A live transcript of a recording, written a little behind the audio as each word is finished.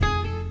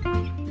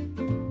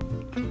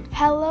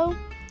Hello,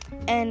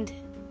 and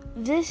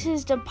this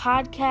is the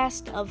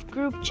podcast of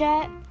Group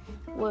Chat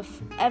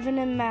with Evan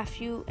and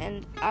Matthew,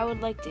 and I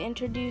would like to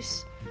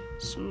introduce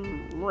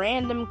some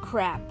random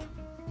crap.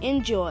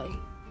 Enjoy.